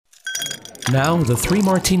Now, the Three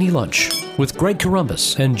Martini Lunch with Greg Knapp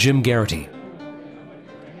and Jim Geraghty.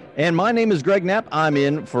 And my name is Greg Knapp. I'm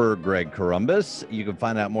in for Greg Knapp. You can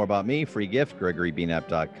find out more about me, free gift,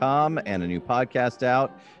 gregorybknapp.com, and a new podcast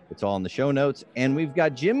out. It's all in the show notes. And we've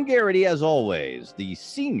got Jim Geraghty, as always, the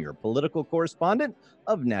senior political correspondent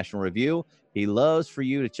of National Review. He loves for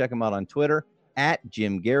you to check him out on Twitter, at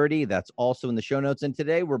Jim Geraghty. That's also in the show notes. And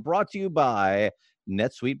today we're brought to you by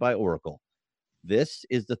NetSuite by Oracle. This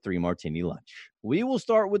is the Three Martini Lunch. We will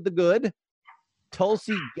start with the good.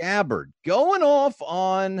 Tulsi Gabbard going off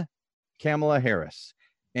on Kamala Harris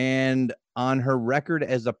and on her record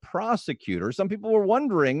as a prosecutor. Some people were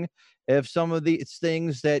wondering if some of these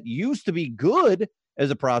things that used to be good as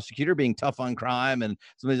a prosecutor, being tough on crime and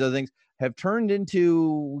some of these other things, have turned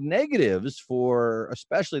into negatives for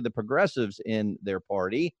especially the progressives in their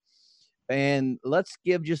party. And let's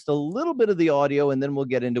give just a little bit of the audio, and then we'll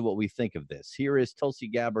get into what we think of this. Here is Tulsi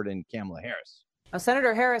Gabbard and Kamala Harris. Now,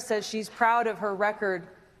 Senator Harris says she's proud of her record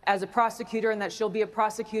as a prosecutor and that she'll be a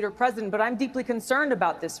prosecutor president, but I'm deeply concerned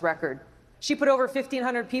about this record. She put over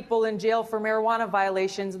 1,500 people in jail for marijuana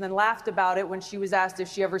violations and then laughed about it when she was asked if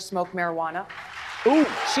she ever smoked marijuana. Ooh.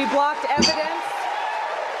 She blocked evidence.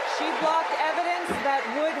 She blocked evidence that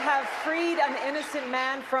would have freed an innocent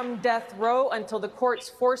man from death row until the courts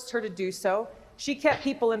forced her to do so. She kept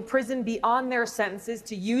people in prison beyond their sentences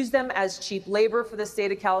to use them as cheap labor for the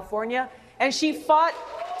state of California. And she fought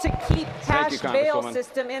to keep cash bail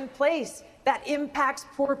system in place that impacts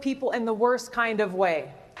poor people in the worst kind of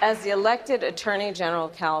way. As the elected Attorney General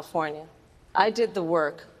of California, I did the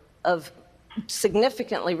work of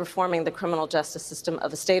significantly reforming the criminal justice system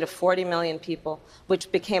of a state of 40 million people,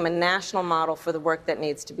 which became a national model for the work that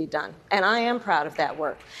needs to be done. And I am proud of that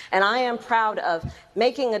work. And I am proud of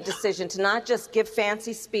making a decision to not just give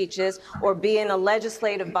fancy speeches or be in a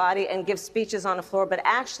legislative body and give speeches on the floor, but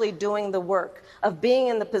actually doing the work of being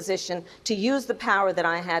in the position to use the power that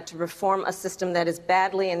I had to reform a system that is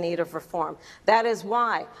badly in need of reform. That is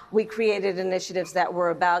why we created initiatives that were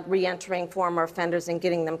about reentering former offenders and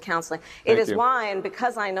getting them counseling. It is why, and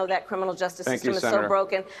because I know that criminal justice system is so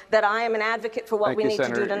broken, that I am an advocate for what we need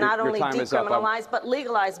to do to not only decriminalize, but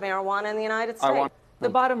legalize marijuana in the United States. The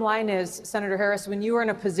bottom line is, Senator Harris, when you are in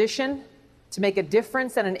a position to make a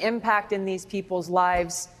difference and an impact in these people's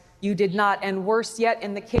lives, you did not. And worse yet,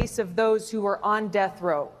 in the case of those who were on death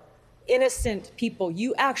row, innocent people,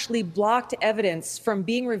 you actually blocked evidence from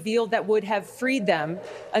being revealed that would have freed them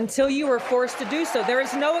until you were forced to do so. There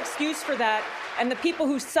is no excuse for that. And the people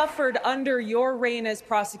who suffered under your reign as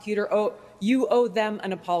prosecutor, you owe them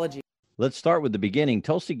an apology. Let's start with the beginning.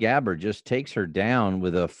 Tulsi Gabbard just takes her down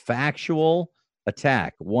with a factual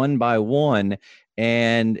attack, one by one.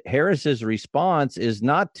 And Harris's response is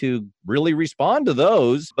not to really respond to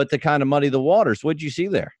those, but to kind of muddy the waters. What'd you see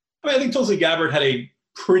there? I think Tulsi Gabbard had a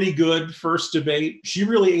pretty good first debate. She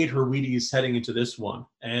really ate her Wheaties heading into this one.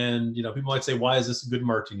 And, people might say, why is this a good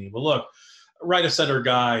martini? Well, look, right of center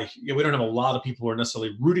guy, we don't have a lot of people who are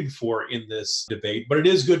necessarily rooting for in this debate, but it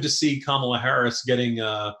is good to see Kamala Harris getting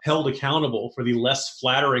held accountable for the less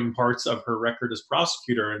flattering parts of her record as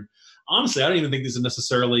prosecutor. And honestly, I don't even think these are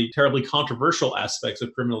necessarily terribly controversial aspects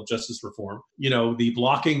of criminal justice reform. The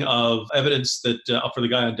blocking of evidence that for the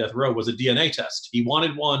guy on death row was a DNA test. He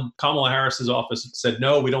wanted one. Kamala Harris's office said,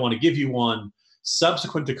 no, we don't want to give you one.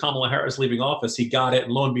 Subsequent to Kamala Harris leaving office, he got it.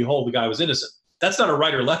 And lo and behold, the guy was innocent. That's not a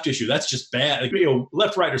right or left issue. That's just bad.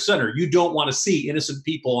 Left, right, or center. You don't want to see innocent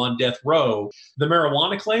people on death row. The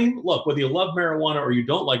marijuana claim, look, whether you love marijuana or you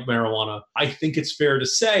don't like marijuana, I think it's fair to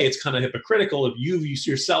say it's kind of hypocritical if you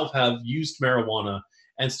yourself have used marijuana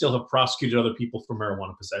and still have prosecuted other people for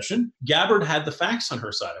marijuana possession. Gabbard had the facts on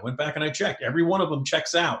her side. I went back and I checked. Every one of them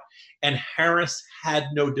checks out. And Harris had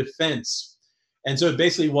no defense. And so it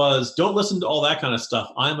basically was, don't listen to all that kind of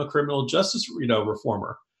stuff. I'm a criminal justice,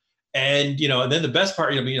 reformer. And, and then the best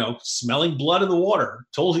part, smelling blood in the water,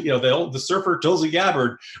 the surfer Tulsi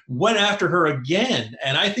Gabbard went after her again.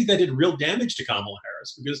 And I think that did real damage to Kamala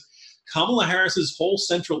Harris, because Kamala Harris's whole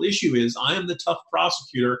central issue is, I am the tough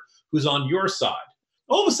prosecutor who's on your side.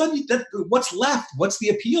 All of a sudden, what's left? What's the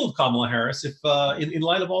appeal of Kamala Harris if in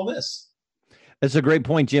light of all this? That's a great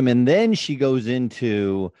point, Jim. And then she goes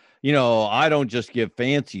into, I don't just give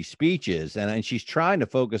fancy speeches. And she's trying to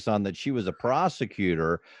focus on that she was a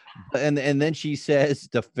prosecutor. And then she says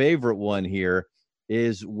the favorite one here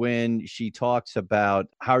is when she talks about,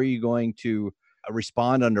 how are you going to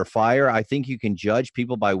respond under fire? I think you can judge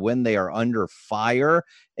people by when they are under fire.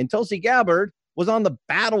 And Tulsi Gabbard was on the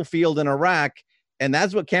battlefield in Iraq. And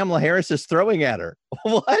that's what Kamala Harris is throwing at her.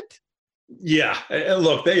 What? Yeah.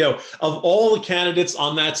 Look, of all the candidates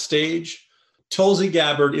on that stage, Tulsi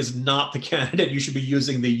Gabbard is not the candidate you should be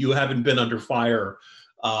using the "you haven't been under fire"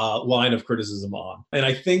 line of criticism on. And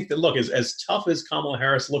I think that, look, as tough as Kamala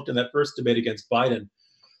Harris looked in that first debate against Biden,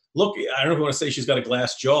 look, I don't know if you want to say she's got a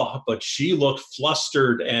glass jaw, but she looked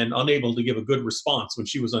flustered and unable to give a good response when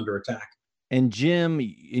she was under attack. And Jim,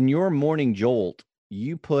 in your morning jolt,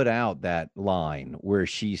 you put out that line where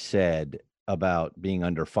she said about being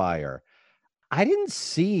under fire. I didn't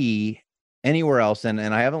see anywhere else, and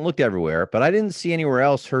I haven't looked everywhere, but I didn't see anywhere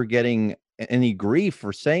else her getting any grief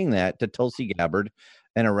for saying that to Tulsi Gabbard,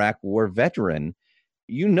 an Iraq war veteran.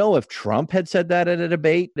 You know, if Trump had said that at a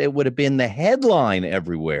debate, it would have been the headline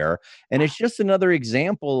everywhere. And it's just another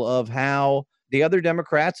example of how the other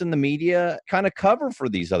Democrats in the media kind of cover for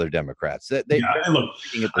these other Democrats. And look,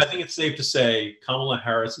 I think it's safe to say Kamala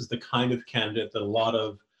Harris is the kind of candidate that a lot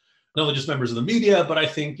of, not only just members of the media, but I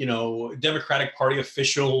think, you know, Democratic Party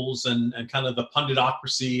officials and kind of the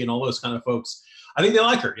punditocracy and all those kind of folks, I think they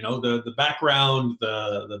like her. You know, the background,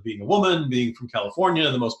 the being a woman, being from California,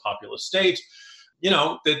 the most populous state, you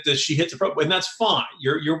know, that she hits a pro, and that's fine.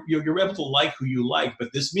 You're able to like who you like,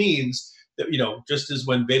 but this means that, you know, just as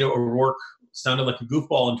when Beto O'Rourke sounded like a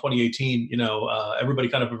goofball in 2018, you know, everybody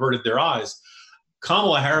kind of averted their eyes.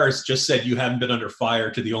 Kamala Harris just said you haven't been under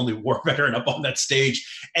fire to the only war veteran up on that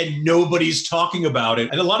stage, and nobody's talking about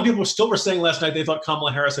it. And a lot of people still were saying last night they thought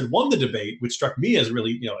Kamala Harris had won the debate, which struck me as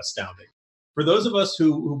really, you know, astounding. For those of us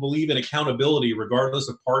who believe in accountability, regardless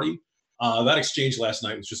of party, that exchange last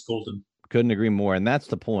night was just golden. Couldn't agree more. And that's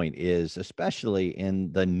the point, is especially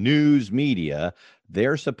in the news media,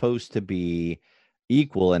 they're supposed to be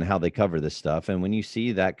equal in how they cover this stuff. And when you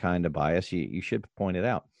see that kind of bias, you should point it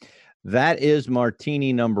out. That is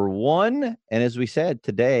Martini number one. And as we said,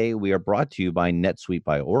 today we are brought to you by NetSuite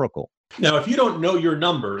by Oracle. Now, if you don't know your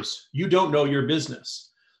numbers, you don't know your business.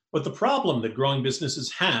 But the problem that growing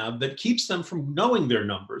businesses have that keeps them from knowing their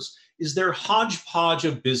numbers is their hodgepodge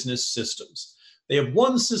of business systems. They have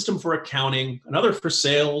one system for accounting, another for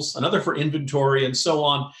sales, another for inventory, and so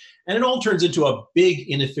on. And it all turns into a big,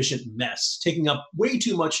 inefficient mess, taking up way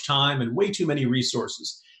too much time and way too many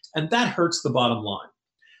resources. And that hurts the bottom line.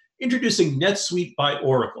 Introducing NetSuite by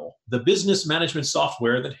Oracle, the business management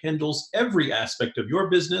software that handles every aspect of your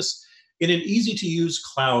business in an easy-to-use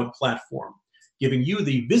cloud platform, giving you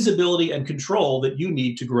the visibility and control that you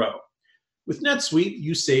need to grow. With NetSuite,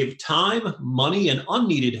 you save time, money, and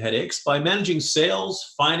unneeded headaches by managing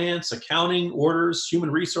sales, finance, accounting, orders,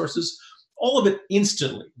 human resources, all of it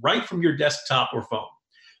instantly, right from your desktop or phone.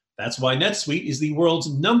 That's why NetSuite is the world's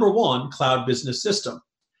 #1 cloud business system.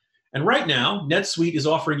 And right now, NetSuite is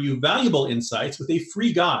offering you valuable insights with a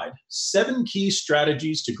free guide, 7 key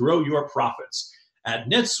strategies to grow your profits at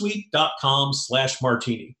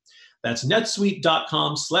netsuite.com/martini. That's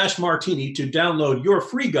netsuite.com/martini to download your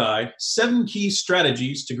free guide, 7 key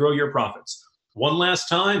strategies to grow your profits. One last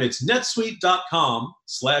time, it's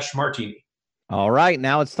netsuite.com/martini. All right,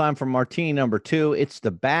 now it's time for Martini number 2. It's the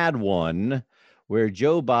bad one, where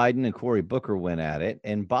Joe Biden and Cory Booker went at it.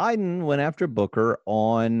 And Biden went after Booker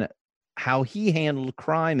on how he handled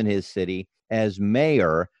crime in his city as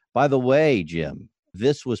mayor. By the way, Jim,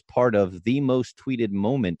 this was part of the most tweeted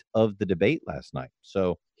moment of the debate last night.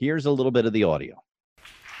 So here's a little bit of the audio.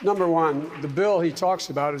 Number one, the bill he talks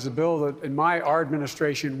about is a bill that in our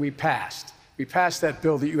administration we passed. We passed that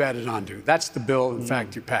bill that you added on to. That's the bill, in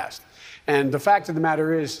fact, you passed. And the fact of the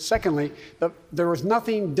matter is, secondly, there was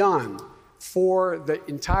nothing done for the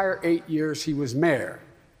entire 8 years he was mayor.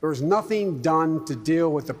 There was nothing done to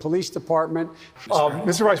deal with the police department.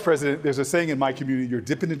 Mr. Vice President, there's a saying in my community, you're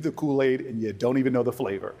dipping into the Kool-Aid and you don't even know the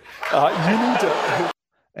flavor. You need to...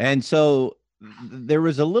 And so there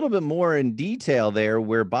was a little bit more in detail there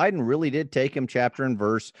where Biden really did take him chapter and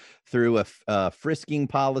verse through a frisking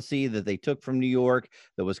policy that they took from New York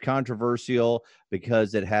that was controversial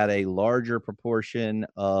because it had a larger proportion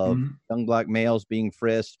of young black males being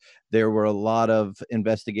frisked. There were a lot of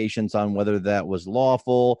investigations on whether that was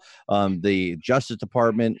lawful. The Justice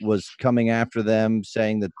Department was coming after them,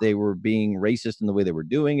 saying that they were being racist in the way they were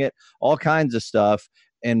doing it, all kinds of stuff.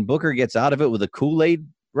 And Booker gets out of it with a Kool-Aid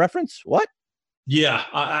reference. What? Yeah,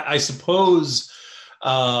 I suppose,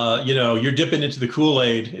 you're dipping into the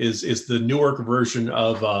Kool-Aid is the Newark version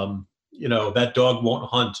of, that dog won't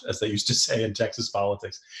hunt, as they used to say in Texas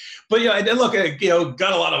politics. But yeah, and look,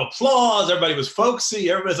 got a lot of applause. Everybody was folksy.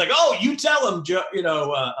 Everybody's like, oh, you tell him,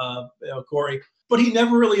 Cory. But he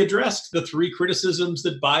never really addressed the 3 criticisms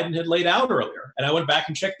that Biden had laid out earlier. And I went back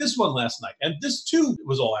and checked this one last night. And this, too,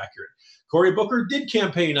 was all accurate. Cory Booker did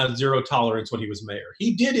campaign on zero tolerance when he was mayor.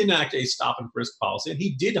 He did enact a stop and frisk policy, and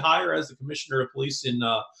he did hire as the commissioner of police in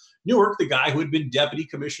Newark the guy who had been deputy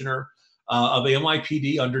commissioner of the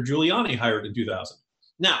NYPD under Giuliani hired in 2000.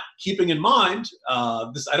 Now, keeping in mind,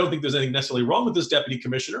 I don't think there's anything necessarily wrong with this deputy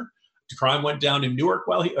commissioner. Crime went down in Newark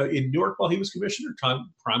while he was commissioner.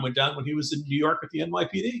 Crime went down when he was in New York at the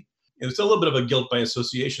NYPD. It's a little bit of a guilt by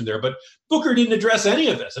association there, but Booker didn't address any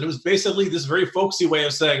of this. And it was basically this very folksy way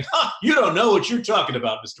of saying, you don't know what you're talking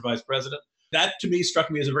about, Mr. Vice President. That, to me, struck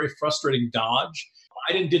me as a very frustrating dodge.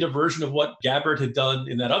 Biden did a version of what Gabbard had done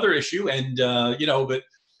in that other issue. And, but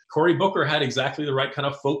Cory Booker had exactly the right kind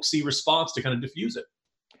of folksy response to kind of diffuse it.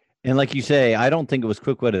 And like you say, I don't think it was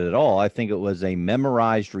quick-witted at all. I think it was a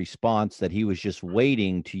memorized response that he was just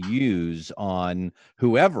waiting to use on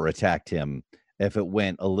whoever attacked him. If it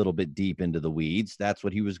went a little bit deep into the weeds, that's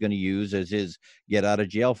what he was going to use as his get out of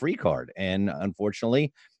jail free card. And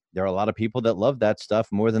unfortunately, there are a lot of people that love that stuff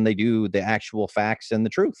more than they do the actual facts and the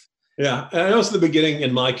truth. Yeah. And I know it's the beginning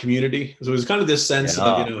in my community. So it was kind of this sense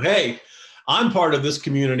of, hey, I'm part of this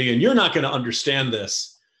community and you're not going to understand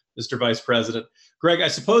this, Mr. Vice President. Greg, I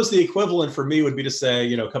suppose the equivalent for me would be to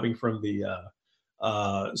say, coming from the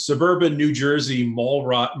suburban New Jersey mall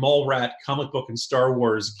rat comic book and Star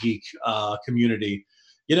Wars geek community,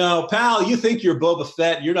 pal, you think you're Boba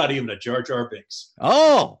Fett, you're not even a Jar Jar Binks.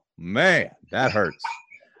 Oh, man, that hurts.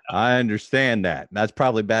 I understand that. That's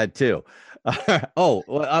probably bad, too. I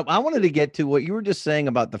wanted to get to what you were just saying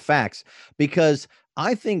about the facts, because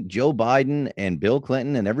I think Joe Biden and Bill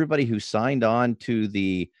Clinton and everybody who signed on to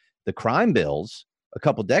the crime bills a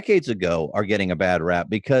couple decades ago are getting a bad rap,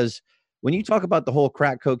 because when you talk about the whole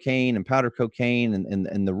crack cocaine and powder cocaine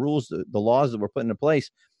and the rules, the laws that were put into place,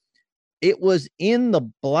 it was in the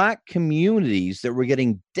Black communities that were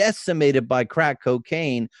getting decimated by crack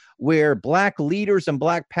cocaine, where Black leaders and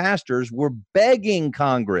Black pastors were begging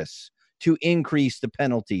Congress to increase the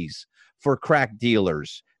penalties for crack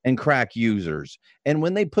dealers and crack users. And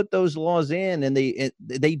when they put those laws in, and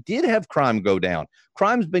they did have crime go down.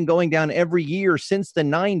 Crime's been going down every year since the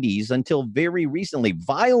 90s until very recently.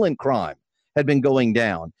 Violent crime had been going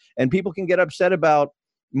down, and people can get upset about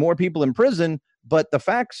more people in prison, but the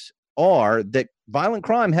facts are that violent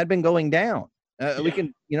crime had been going down. We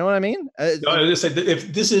can, you know what I mean? If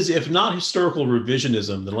not historical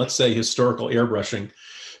revisionism, then let's say historical airbrushing.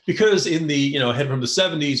 Because in the, head from the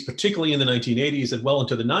 70s, particularly in the 1980s and well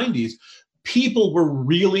into the 90s, people were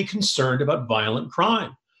really concerned about violent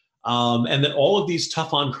crime. And that all of these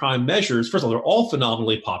tough on crime measures, first of all, they're all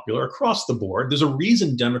phenomenally popular across the board. There's a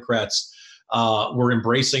reason Democrats were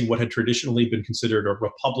embracing what had traditionally been considered a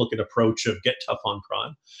Republican approach of get tough on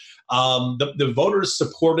crime. The voters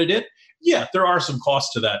supported it. Yeah, there are some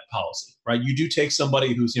costs to that policy, right? You do take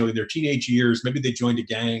somebody who's, in their teenage years, maybe they joined a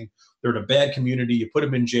gang, they're in a bad community, you put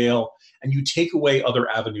them in jail, and you take away other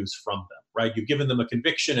avenues from them, right? You've given them a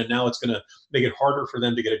conviction, and now it's going to make it harder for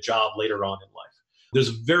them to get a job later on in life. There's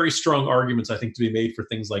very strong arguments, I think, to be made for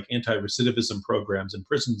things like anti-recidivism programs in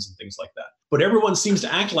prisons and things like that. But everyone seems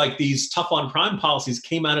to act like these tough on crime policies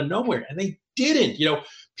came out of nowhere, and they didn't.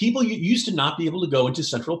 People used to not be able to go into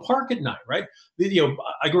Central Park at night, right?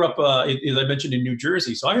 I grew up, as I mentioned, in New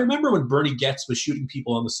Jersey. So I remember when Bernie Goetz was shooting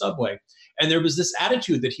people on the subway, and there was this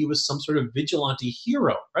attitude that he was some sort of vigilante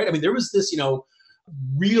hero, right? I mean, there was this,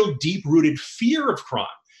 real deep-rooted fear of crime.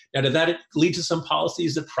 Now, did that lead to some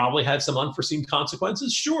policies that probably had some unforeseen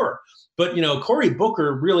consequences? Sure. But, Cory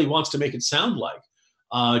Booker really wants to make it sound like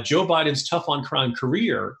Joe Biden's tough on crime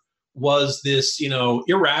career was this,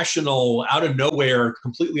 irrational, out of nowhere,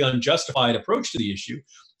 completely unjustified approach to the issue.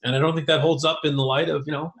 And I don't think that holds up in the light of,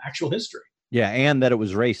 actual history. Yeah, and that it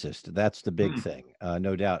was racist. That's the big thing,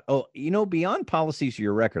 no doubt. Oh, beyond policies of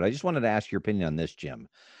your record, I just wanted to ask your opinion on this, Jim.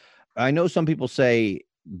 I know some people say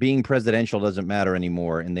being presidential doesn't matter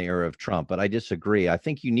anymore in the era of Trump, but I disagree. I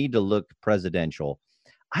think you need to look presidential.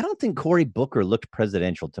 I don't think Cory Booker looked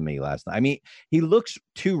presidential to me last night. I mean, he looks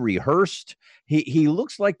too rehearsed. He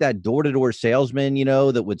looks like that door-to-door salesman,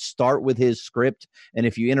 that would start with his script, and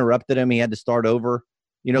if you interrupted him, he had to start over,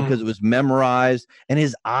 because it was memorized, and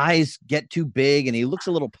his eyes get too big, and he looks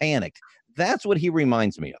a little panicked. That's what he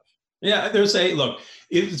reminds me of. Yeah, it's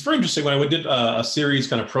very interesting. When I did a series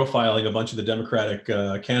kind of profiling a bunch of the Democratic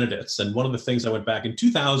candidates, and one of the things I went back in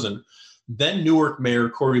 2000, then Newark Mayor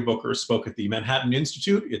Cory Booker spoke at the Manhattan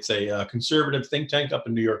Institute. It's a conservative think tank up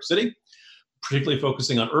in New York City, particularly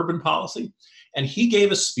focusing on urban policy. And he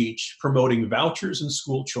gave a speech promoting vouchers and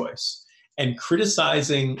school choice and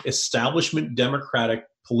criticizing establishment Democratic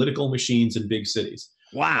political machines in big cities.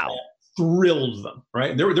 Wow. Thrilled them,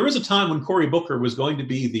 right? There was a time when Cory Booker was going to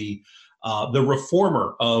be the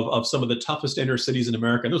reformer of some of the toughest inner cities in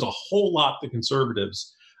America. And there was a whole lot the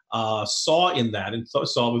conservatives saw in that, and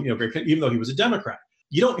saw with, even though he was a Democrat.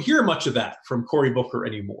 You don't hear much of that from Cory Booker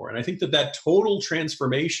anymore. And I think that total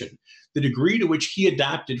transformation, the degree to which he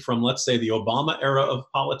adapted from, let's say, the Obama era of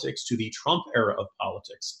politics to the Trump era of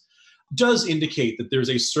politics, does indicate that there's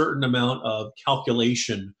a certain amount of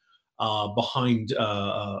calculation behind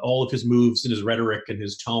all of his moves and his rhetoric and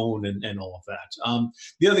his tone and all of that.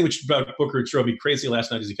 The other thing which about Booker drove me crazy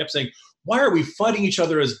last night is he kept saying, why are we fighting each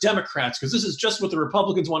other as Democrats? Because this is just what the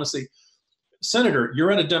Republicans want to see. Senator,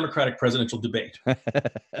 you're at a Democratic presidential debate,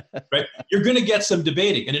 right? You're going to get some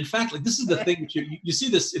debating. And in fact, like, this is the thing, that you see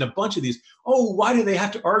this in a bunch of these. Oh, why do they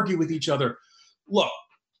have to argue with each other? Look,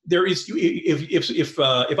 there is, if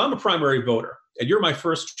I'm a primary voter and you're my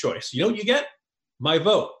first choice, you know what you get? My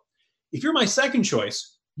vote. If you're my second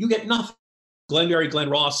choice, you get nothing. Glengarry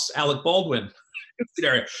Glen Ross, Alec Baldwin.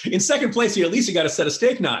 In second place, at least you got a set of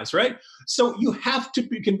steak knives, right? So you have to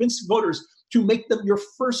convince voters to make them your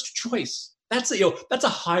first choice. That's a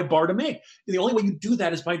high bar to make. And the only way you do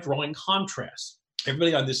that is by drawing contrast.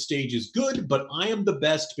 Everybody on this stage is good, but I am the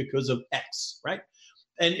best because of X, right?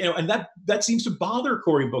 And that seems to bother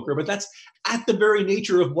Cory Booker, but that's at the very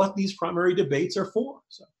nature of what these primary debates are for.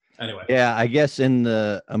 So anyway. Yeah, I guess in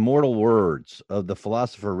the immortal words of the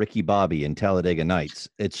philosopher Ricky Bobby in Talladega Nights,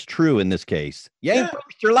 it's true in this case. Yeah,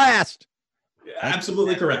 first or last.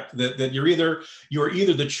 Absolutely correct. That you're either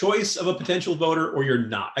the choice of a potential voter or you're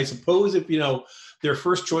not. I suppose if their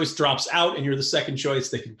first choice drops out and you're the second choice,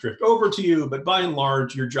 they can drift over to you. But by and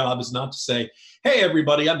large, your job is not to say, "Hey,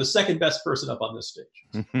 everybody, I'm the second best person up on this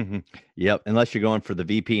stage." Yep, unless you're going for the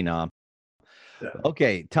VP nom. Yeah.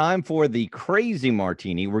 Okay, time for the crazy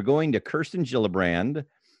martini. We're going to Kirsten Gillibrand.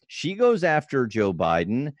 She goes after Joe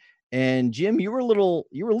Biden. And Jim, you were a little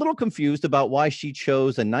confused about why she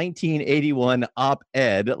chose a 1981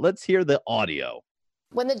 op-ed. Let's hear the audio.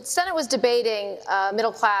 When the Senate was debating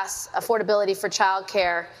middle-class affordability for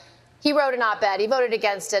childcare, he wrote an op-ed. He voted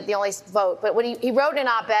against it, the only vote. But what he wrote in an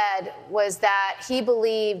op-ed was that he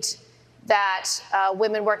believed that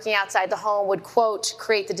women working outside the home would, quote,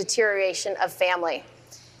 create the deterioration of family.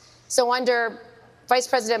 So under Vice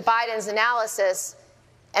President Biden's analysis,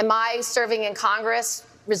 am I serving in Congress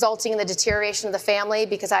resulting in the deterioration of the family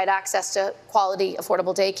because I had access to quality,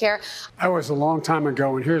 affordable daycare? That was a long time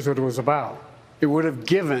ago, and here's what it was about. It would have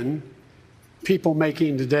given people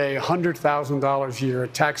making today $100,000 a year a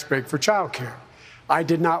tax break for child care. I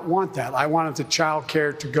did not want that. I wanted the child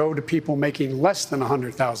care to go to people making less than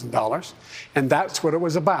 $100,000, and that's what it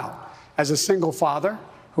was about. As a single father,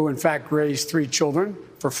 who in fact raised 3 children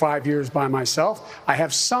for 5 years by myself, I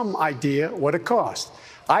have some idea what it cost.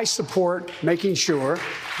 I support making sure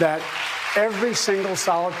that every single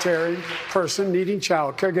solitary person needing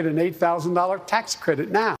child care get an $8,000 tax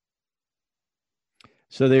credit now.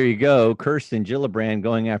 So there you go. Kirsten Gillibrand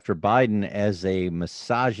going after Biden as a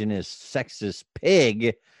misogynist, sexist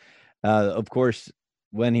pig. Of course,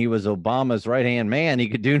 when he was Obama's right-hand man, he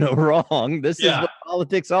could do no wrong. This is what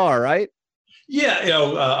politics are, right? Yeah,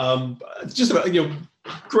 just about,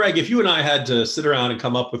 Greg, if you and I had to sit around and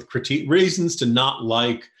come up with reasons to not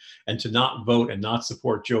like and to not vote and not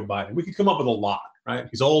support Joe Biden, we could come up with a lot, right?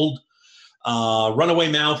 He's old,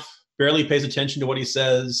 runaway mouth, barely pays attention to what he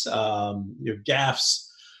says, gaffes,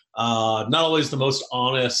 not always the most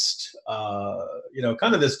honest,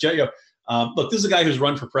 kind of this, look, this is a guy who's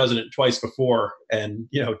run for president twice before and,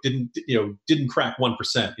 didn't crack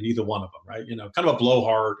 1% in either one of them, right? Kind of a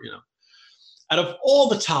blowhard, Out of all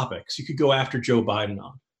the topics you could go after Joe Biden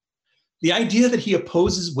on, the idea that he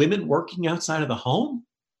opposes women working outside of the home,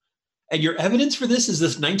 and your evidence for this is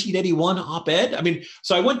this 1981 op-ed? I mean,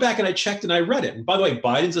 so I went back and I checked and I read it. And by the way,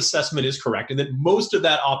 Biden's assessment is correct. And that most of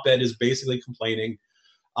that op-ed is basically complaining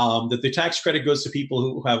that the tax credit goes to people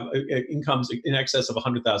who have incomes in excess of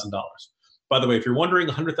 $100,000. By the way, if you're wondering,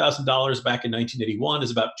 $100,000 back in 1981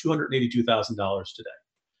 is about $282,000 today.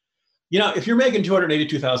 If you're making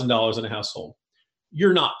 $282,000 in a household,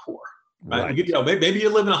 you're not poor, right? Maybe you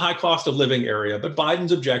live in a high cost of living area, but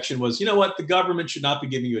Biden's objection was, the government should not be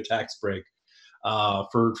giving you a tax break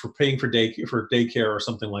for paying for daycare or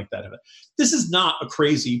something like that. This is not a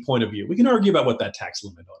crazy point of view. We can argue about what that tax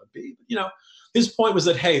limit ought to be. But, his point was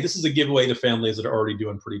that, hey, this is a giveaway to families that are already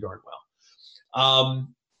doing pretty darn well.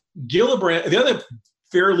 Gilibrand, the other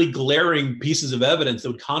fairly glaring pieces of evidence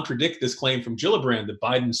that would contradict this claim from Gilibrand that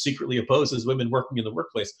Biden secretly opposes women working in the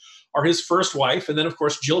workplace are his first wife and then, of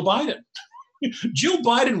course, Jill Biden. Jill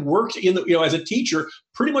Biden worked as a teacher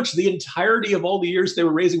pretty much the entirety of all the years they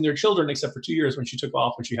were raising their children, except for 2 years when she took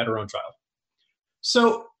off when she had her own child.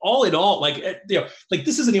 So all in all,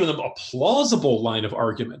 this isn't even a plausible line of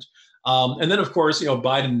argument. And then, of course,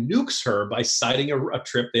 Biden nukes her by citing a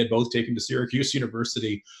trip they had both taken to Syracuse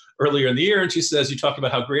University earlier in the year. And she says, you talked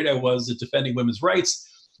about how great I was at defending women's rights.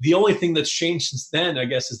 The only thing that's changed since then, I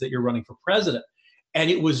guess, is that you're running for president. And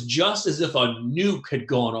it was just as if a nuke had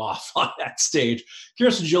gone off on that stage.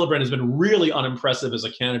 Kirsten Gillibrand has been really unimpressive as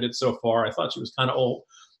a candidate so far. I thought she was kind of old.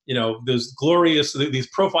 Those glorious, these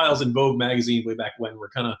profiles in Vogue magazine way back when were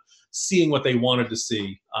kind of seeing what they wanted to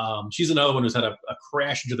see. She's another one who's had a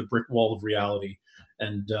crash into the brick wall of reality.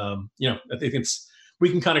 And, I think we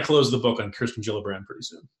can kind of close the book on Kirsten Gillibrand pretty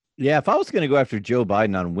soon. Yeah, if I was going to go after Joe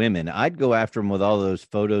Biden on women, I'd go after him with all those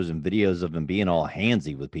photos and videos of him being all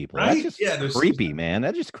handsy with people. Right? That's just creepy, man.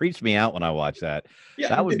 That just creeps me out when I watch that. Yeah,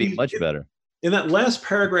 that would be much better. In that last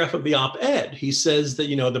paragraph of the op-ed, he says that,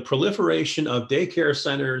 the proliferation of daycare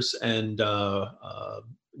centers and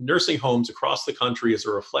nursing homes across the country is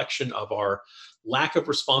a reflection of our lack of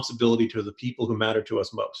responsibility to the people who matter to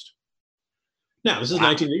us most. Now, this is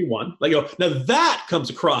 1981. Now that comes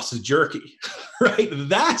across as jerky, right?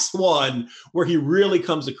 That's one where he really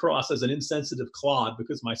comes across as an insensitive clod,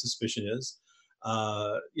 because my suspicion is,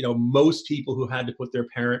 most people who had to put their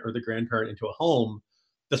parent or their grandparent into a home,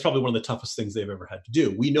 that's probably one of the toughest things they've ever had to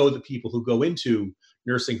do. We know that people who go into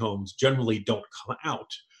nursing homes generally don't come out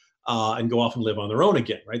and go off and live on their own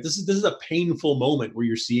again, right? This is a painful moment where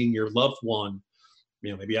you're seeing your loved one,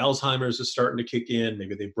 maybe Alzheimer's is starting to kick in,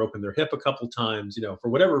 maybe they've broken their hip a couple times, for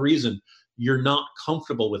whatever reason, you're not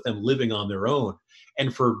comfortable with them living on their own.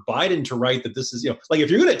 And for Biden to write that this is, if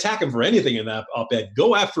you're going to attack him for anything in that op-ed,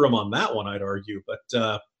 go after him on that one, I'd argue.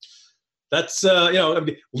 But that's,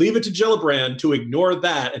 leave it to Gilibrand to ignore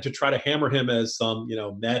that and to try to hammer him as some,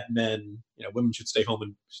 Mad Men, women should stay home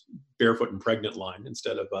and barefoot and pregnant line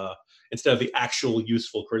instead of the actual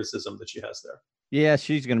useful criticism that she has there. Yeah,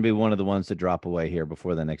 she's going to be one of the ones to drop away here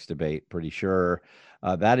before the next debate, pretty sure.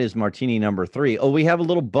 That is Martini number 3. Oh, we have a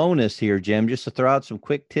little bonus here, Jim, just to throw out some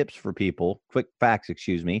quick tips for people. Quick facts,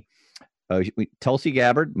 excuse me. Tulsi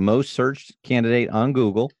Gabbard, most searched candidate on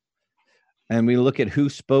Google. And we look at who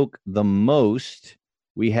spoke the most.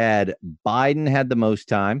 We had Biden had the most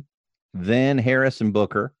time, then Harris and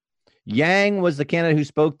Booker. Yang was the candidate who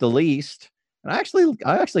spoke the least. And I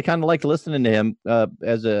actually kind of like listening to him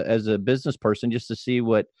as a business person, just to see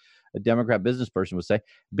what a Democrat business person would say.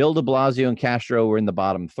 Bill de Blasio and Castro were in the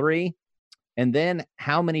bottom 3. And then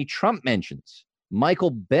how many Trump mentions?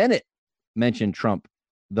 Michael Bennet mentioned Trump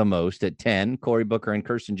the most at 10. Cory Booker and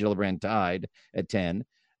Kirsten Gillibrand tied at 10.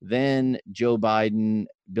 Then Joe Biden,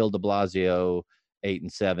 Bill de Blasio, 8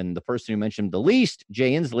 and 7. The person who mentioned the least,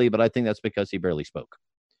 Jay Inslee, but I think that's because he barely spoke.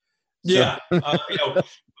 Yeah.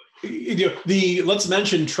 Let's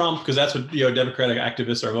mention Trump, because that's what Democratic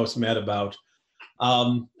activists are most mad about.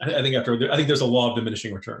 I think there's a law of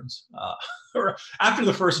diminishing returns after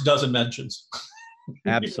the first dozen mentions.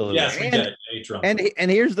 Absolutely. Yes, we get it. Hey, Trump.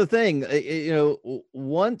 And here's the thing,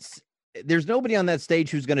 once there's nobody on that stage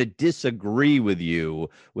who's going to disagree with you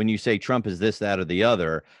when you say Trump is this, that, or the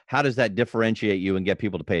other. How does that differentiate you and get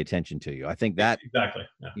people to pay attention to you? I think that exactly.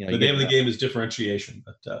 Yeah. The name of the game is differentiation.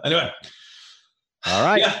 But anyway. All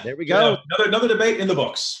right, there we go. Another debate in the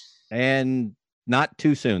books. And not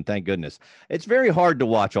too soon, thank goodness. It's very hard to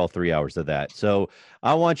watch all 3 hours of that. So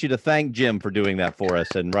I want you to thank Jim for doing that for us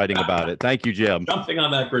and writing about it. Thank you, Jim. Jumping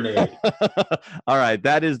on that grenade. All right,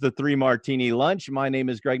 that is the 3 Martini Lunch. My name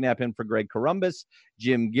is Greg Knapp, in for Greg Columbus.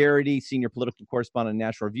 Jim Geraghty, senior political correspondent,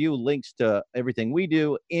 National Review. Links to everything we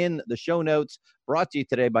do in the show notes. Brought to you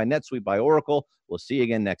today by NetSuite by Oracle. We'll see you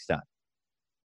again next time.